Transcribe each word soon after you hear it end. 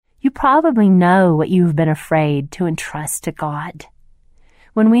probably know what you've been afraid to entrust to God.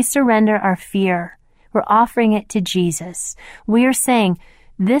 When we surrender our fear, we're offering it to Jesus. We are saying,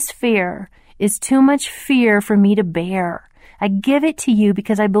 this fear is too much fear for me to bear. I give it to you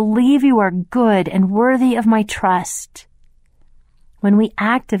because I believe you are good and worthy of my trust. When we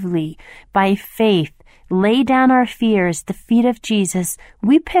actively, by faith, lay down our fears at the feet of Jesus,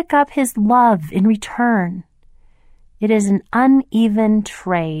 we pick up his love in return. It is an uneven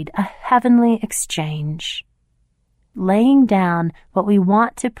trade, a heavenly exchange. Laying down what we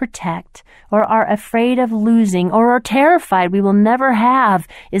want to protect or are afraid of losing or are terrified we will never have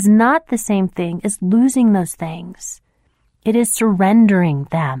is not the same thing as losing those things. It is surrendering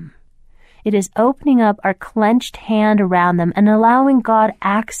them. It is opening up our clenched hand around them and allowing God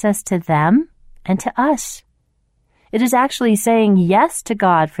access to them and to us. It is actually saying yes to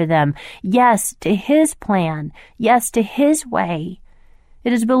God for them, yes to his plan, yes to his way.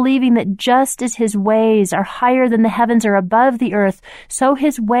 It is believing that just as his ways are higher than the heavens are above the earth, so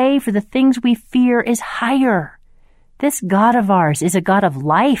his way for the things we fear is higher. This God of ours is a God of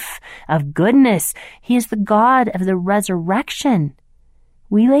life, of goodness. He is the God of the resurrection.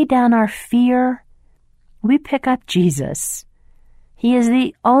 We lay down our fear. We pick up Jesus. He is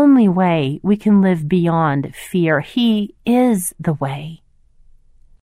the only way we can live beyond fear. He is the way.